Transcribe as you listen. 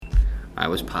I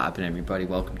was popping, everybody.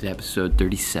 Welcome to episode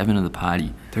 37 of the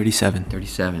potty. 37.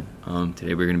 37.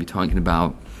 Today we're going to be talking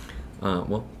about,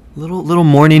 Little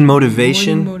morning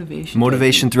motivation. Morning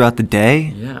Motivation throughout the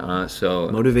day. Yeah, so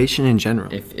Motivation in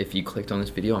general. if you clicked on this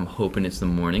video, I'm hoping it's the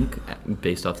morning.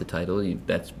 Based off the title,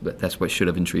 that's what should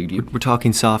have intrigued you. We're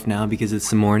talking soft now because it's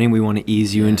the morning. We want to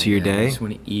ease you into your I day. just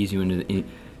want to ease you into,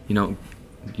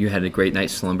 you had a great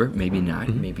night's slumber. Maybe not.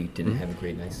 Mm-hmm. Maybe you didn't have a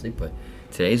great night's sleep, but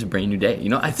today's a brand new day.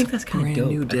 I think that's kind of dope.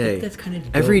 Brand new day. I think that's kind of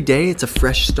dope. Every day it's a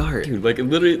fresh start. Dude,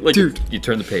 literally, Dude. you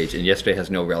turn the page and yesterday has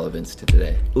no relevance to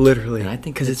today. Literally. And I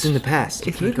think because it's in the past.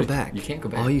 You it's can't go literally- back. you can't go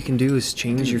back. All you can do is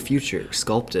change your future,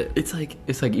 sculpt it. It's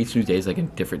like each new day is like a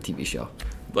different TV show.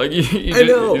 Like you I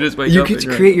know. you just wake You up get and to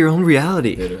you're create like, your own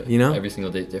reality. literally, You know? every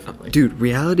single day is differently. Dude,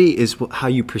 reality is how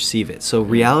you perceive it. So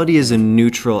reality is a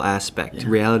neutral aspect. Yeah.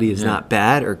 Reality is Yeah. not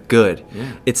bad or good.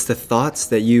 Yeah. It's the thoughts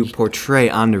that you portray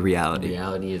onto reality.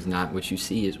 Reality is not what you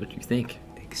see; is what you think.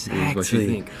 Exactly. It is what you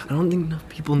think. I don't think enough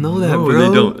people know that, No, bro.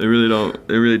 they don't. They really don't.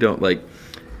 They really don't. Like,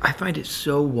 I find it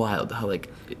so wild how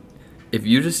if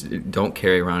you just don't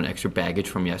carry around extra baggage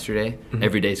from yesterday,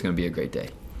 every day is going to be a great day.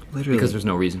 Literally. Because there's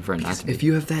no reason for it not to be. If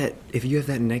you have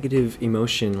that negative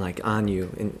emotion like on you,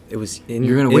 and it was in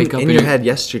You're gonna wake up in and your you're- head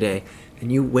yesterday,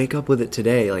 and you wake up with it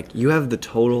today, like you have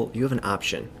an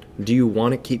option. Do you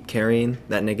want to keep carrying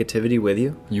that negativity with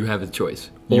you? You have the choice.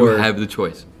 Or- You have the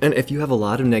choice. And if you have a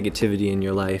lot of negativity in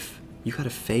your life, you got to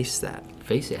face that.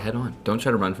 Face it head on. Don't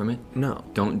try to run from it. No.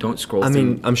 Don't scroll I through.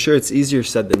 mean, I'm sure it's easier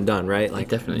said than done, right? Like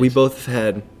definitely we is. both have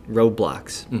had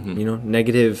roadblocks, Mhm.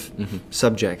 negative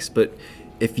subjects. But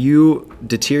if you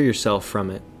deter yourself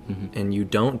from it and you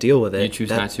don't deal with it, You choose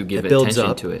not to give that builds attention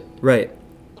up. to it. Right.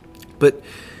 But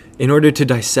in order to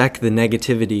dissect the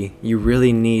negativity, you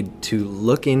really need to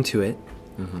look into it,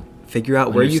 figure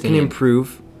out where you can Understand.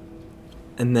 improve,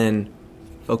 and then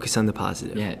focus on the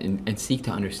positive. Yeah, and seek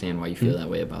to understand why you feel that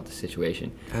way about the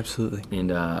situation. Absolutely. And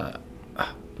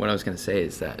what I was gonna say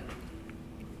is that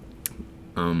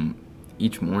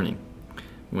each morning,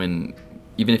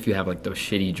 even if you have like those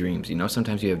shitty dreams,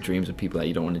 sometimes you have dreams of people that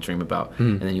you don't want to dream about,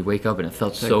 and then you wake up and it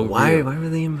felt so why real. were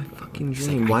they in my fucking It's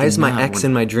dream? like, I Why do is my not ex want-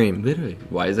 in my dream? Literally,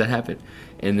 why does that happen?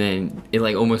 And then it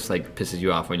like almost like pisses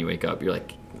you off when you wake up. You're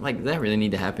like does that really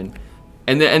need to happen?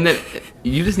 And then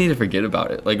you just need to forget about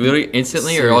it, like literally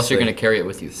instantly, or else you're Seriously. gonna carry it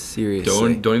with you.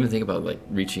 Seriously. Don't even think about like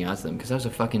reaching out to them because that was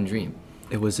a fucking dream.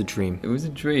 It was a dream. It was a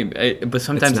dream, but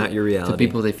sometimes not your to reality.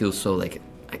 people they feel so like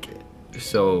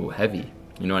so heavy.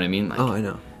 You know what I mean? Like, Oh, I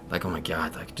know. Like, oh my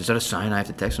god, like is that a sign I have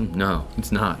to text them? No,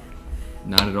 it's not.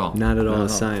 Not at all. Not at all a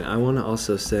sign. I want to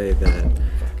also say that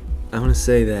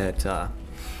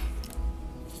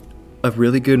a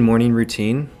really good morning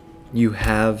routine, you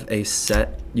have an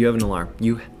alarm.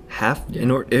 You have in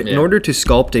Yeah. order to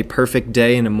sculpt a perfect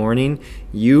day in the morning,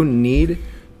 you need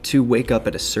to wake up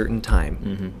at a certain time.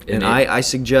 And And I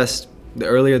suggest the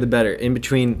earlier the better, in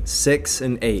between 6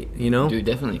 and 8, Dude,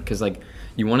 definitely, because like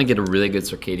you want to get a really good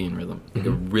circadian rhythm, like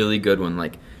a really good one.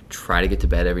 Like try to get to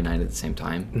bed every night at the same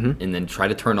time, and then try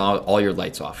to turn all your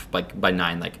lights off like by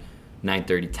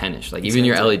 9:30, 10ish. Like even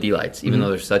your LED lights, even though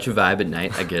there's such a vibe at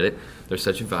night, I get it. There's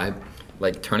such a vibe.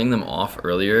 Like turning them off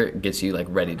earlier gets you like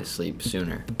ready to sleep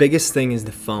sooner. The biggest thing is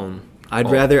the phone. I'd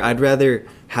rather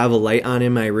have a light on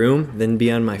in my room than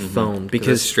be on my phone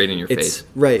because it's straight in your face.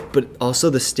 Right, but also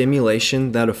the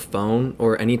stimulation that a phone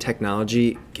or any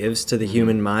technology gives to the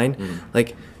human mind.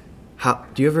 Like, how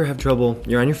do you ever have trouble?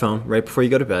 You're on your phone right before you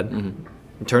go to bed.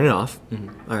 You turn it off.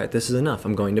 All right, this is enough.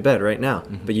 I'm going to bed right now.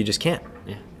 But you just can't.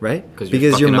 Yeah. Right? 'Cause you're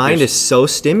Because your fucking up mind your is so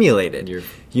stimulated.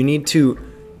 You need to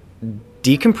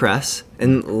decompress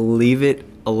and leave it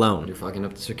alone. You're fucking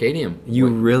up the circadian. You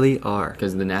really are.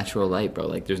 Because the natural light, bro.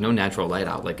 Like, there's no natural light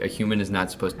out. Like, a human is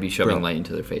not supposed to be shoving Bro, light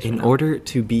into their face. In right now. order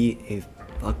to be a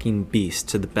fucking beast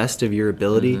to the best of your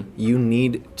ability, you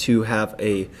need to have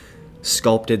a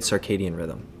sculpted circadian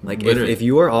rhythm. Like Literally. if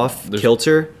you are off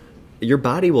kilter, your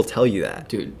body will tell you that.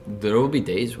 Dude, there will be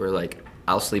days where, like,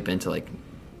 I'll sleep into, like,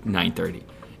 9:30.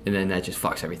 And then that just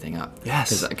fucks everything up.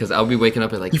 Yes. Because I'll be waking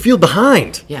up at, like... You feel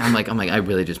behind. Yeah, I'm like, I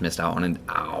really just missed out on an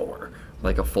hour.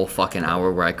 Like, a full fucking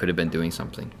hour where I could have been doing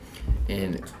something.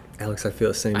 And... Alex, I feel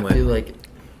the same I way. feel like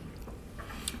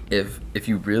if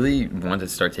you really want to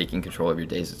start taking control of your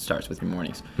days, it starts with your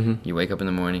mornings. You wake up in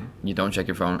the morning, you don't check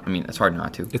your phone. I mean, it's hard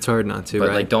not to. It's hard not to, But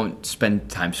right? like, don't spend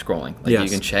time scrolling. Like, Yes. you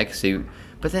can check, see.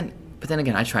 But then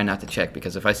again, I try not to check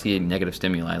because if I see a negative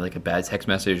stimuli, like a bad text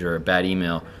message or a bad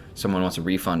email, someone wants a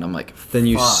refund, I'm like, then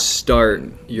you fuck. start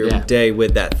your Yeah. day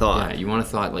with that thought. Yeah, you want to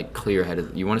thought like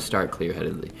clear-headed. You want to start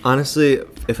clear-headedly. Honestly,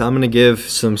 if I'm going to give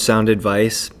some sound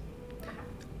advice,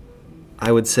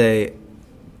 I would say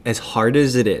as hard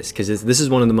as it is, because this is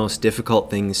one of the most difficult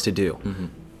things to do,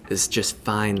 is just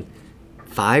find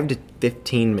 5 to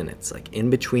 15 minutes, like in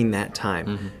between that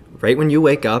time, right when you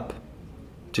wake up,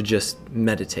 to just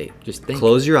meditate. Just think.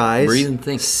 Close your eyes. Breathe and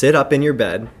think. Sit up in your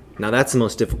bed. Now that's the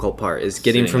most difficult part, is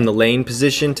getting Sitting from up. the laying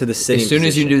position to the sitting position. As soon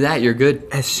as you do that, you're good.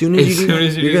 As soon as you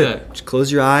do that, just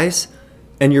close your eyes,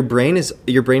 and your brain is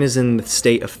in the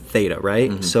state of theta,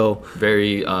 right? So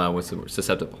Very, what's the word?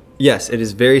 Susceptible. yes, it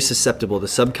is very susceptible. The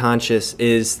subconscious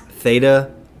is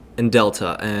theta and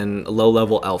delta and low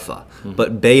level alpha,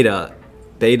 but beta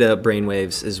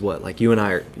brainwaves is what, like you and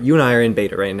I are in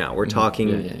beta right now. We're talking,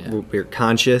 Yeah. we're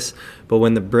conscious, but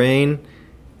when the brain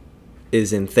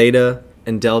is in theta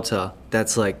and delta,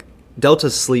 that's like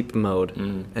delta's sleep mode,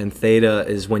 and theta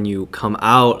is when you come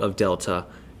out of delta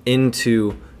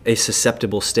into a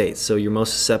susceptible state. So you're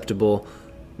most susceptible.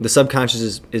 The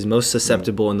subconscious is most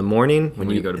susceptible in the morning When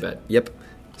you go to bed. Yep.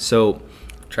 So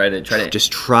Try to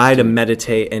just try to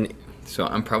meditate, and So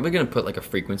I'm probably gonna put like a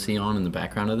frequency on in the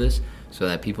background of this, so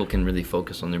that people can really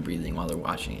focus on their breathing while they're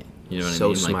watching it. You know what I so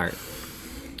mean? smart.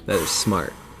 That is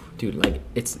smart. Dude, like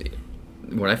it's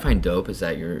what I find dope is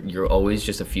that you're always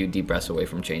just a few deep breaths away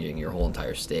from changing your whole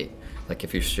entire state. Like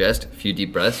if you're stressed, a few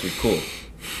deep breaths, you're cool.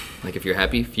 Like if you're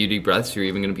happy, a few deep breaths, you're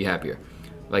even gonna be happier.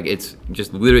 Like it's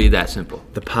just literally that simple.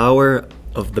 The power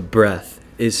of the breath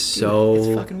is so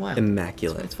it's fucking wild.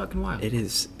 immaculate. It's fucking wild. It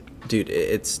is, dude.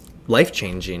 It's life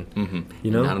changing.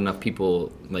 You know, And not enough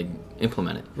people like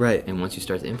implement it. Right. And once you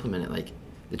start to implement it, like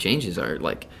the changes are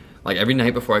like every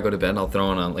night before I go to bed, I'll throw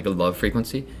on a love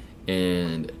frequency,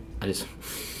 and I just,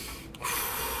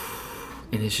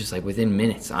 and it's just like within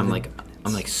minutes, I'm like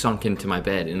sunk into my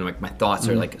bed, and like my thoughts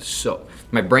are like so.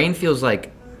 My brain feels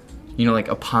like, you know, like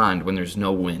a pond when there's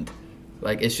no wind,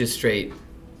 like it's just straight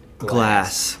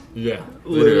glass. Yeah,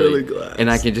 Literally glass. And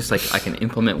I can just I can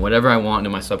implement whatever I want into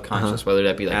my subconscious, whether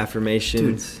that be like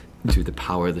Affirmations. Dude, the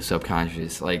power of the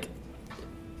subconscious. Like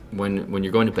when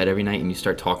you're going to bed every night and you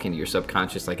start talking to your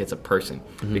subconscious like it's a person,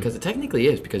 because it technically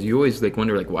is. Because you always like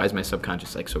wonder like, why is my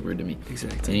subconscious like so rude to me?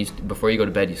 Exactly. And before you go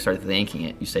to bed, you start thanking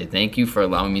it. You say, "Thank you for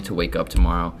allowing me to wake up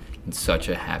tomorrow in such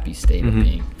a happy state of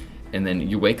being." And then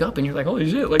you wake up and you're like, "Holy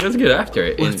shit! Like let's get after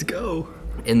it." Let's go.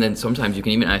 And then sometimes you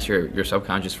can even ask your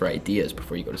subconscious for ideas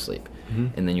before you go to sleep.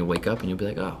 And then you wake up and you'll be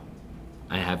like, "Oh,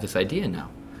 I have this idea now."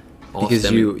 All Because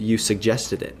stemming- you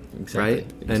suggested it, Exactly,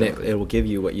 right? And exactly. it will give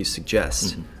you what you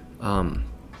suggest.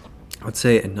 I'd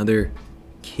say another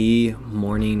key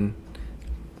morning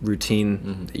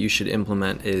routine that you should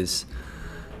implement is,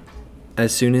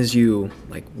 as soon as you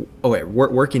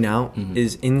working out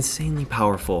is insanely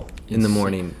powerful in the Insane.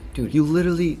 morning. Dude. You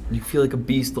literally, You feel like a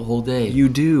beast the whole day. you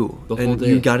do. The whole and day.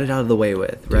 you got it out of the way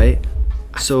with, right?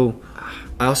 So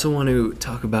I also want to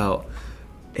talk about,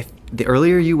 if the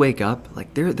earlier you wake up,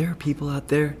 like there are people out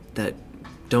there that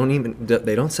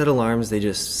they don't set alarms, they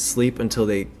just sleep until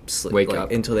they Wake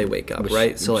up. until they wake up, Which-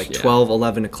 right? So like which, yeah. 12,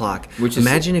 11 o'clock. Which is-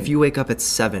 Imagine if you wake up at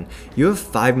 7. You have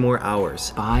 5 more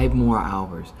hours. 5 more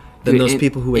hours. Than those and-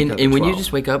 people who wake and, up And at when you 12.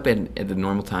 just wake up at the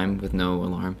normal time with no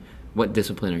alarm, what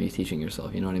discipline are you teaching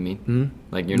yourself? You know what I mean? Mm-hmm.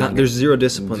 Like you're not. There's zero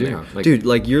discipline Zero. there. Dude,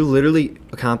 like you're literally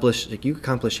you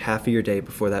accomplish half of your day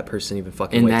before that person even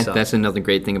fucking And wakes up. that's another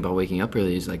great thing about waking up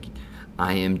early is like,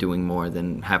 I am doing more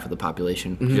than half of the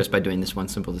population just by doing this one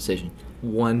simple decision.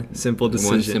 One simple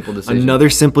decision. simple decision. Another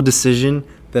simple decision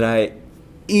that I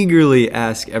eagerly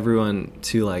ask everyone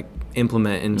to like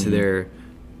implement into their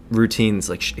routines,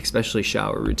 like especially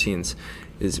shower routines,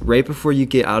 is right before you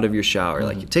get out of your shower.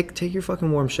 Like you take your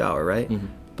fucking warm shower, right?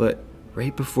 But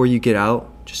right before you get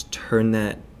out, just turn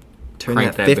that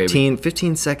Crank that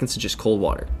 15 seconds to just cold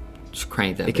water. Just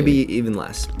crank that. It could be even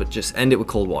less, but just end it with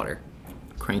cold water.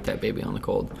 Crank that baby on the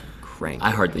cold. Crank.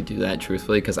 I hardly do that,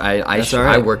 truthfully, because I That's all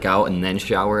right. I work out and then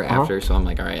shower after, so I'm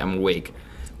like, all right, I'm awake.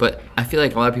 But I feel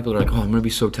like a lot of people are like, oh, I'm gonna be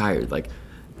so tired. Like,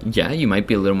 yeah, you might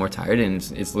be a little more tired, and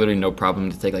it's literally no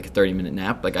problem to take like a 30-minute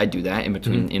nap. Like I do that in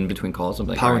between calls. I'm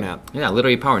like, Power all right. nap. Yeah,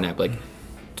 literally a power nap. Like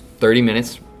 30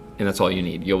 minutes, and that's all you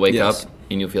need. You'll wake Yes. up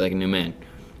and you'll feel like a new man.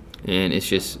 And it's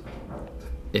just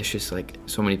like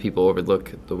so many people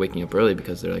overlook the waking up early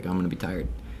because they're like, I'm gonna be tired.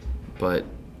 But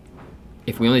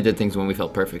if we only did things when we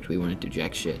felt perfect, we wouldn't do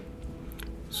jack shit.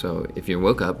 So if you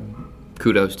woke up,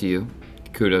 kudos to you.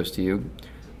 Kudos to you.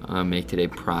 Make today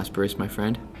prosperous, my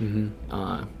friend.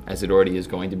 As it already is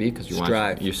going to be, because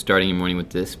Strive. you're starting your morning with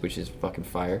this, which is fucking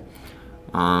fire.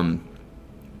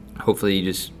 Hopefully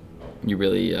you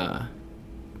really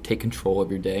take control of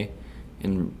your day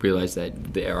and realize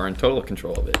that they are in total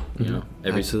control of it. You know,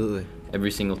 Absolutely.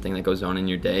 every single thing that goes on in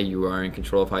your day, you are in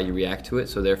control of how you react to it.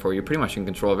 So therefore, you're pretty much in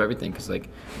control of everything. Because like,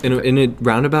 in a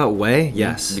roundabout way,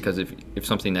 yes. Because if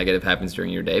something negative happens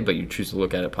during your day, but you choose to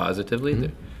look at it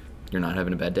positively, you're not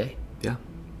having a bad day. Yeah.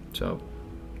 So,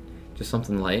 just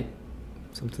something light.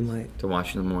 Something light to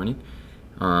watch in the morning.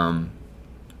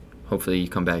 Hopefully, you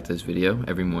come back to this video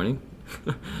every morning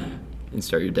and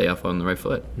start your day off on the right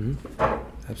foot.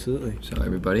 Absolutely. So,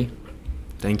 everybody,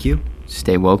 thank you.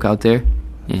 Stay woke out there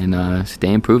and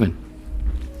stay improving.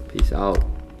 Peace out.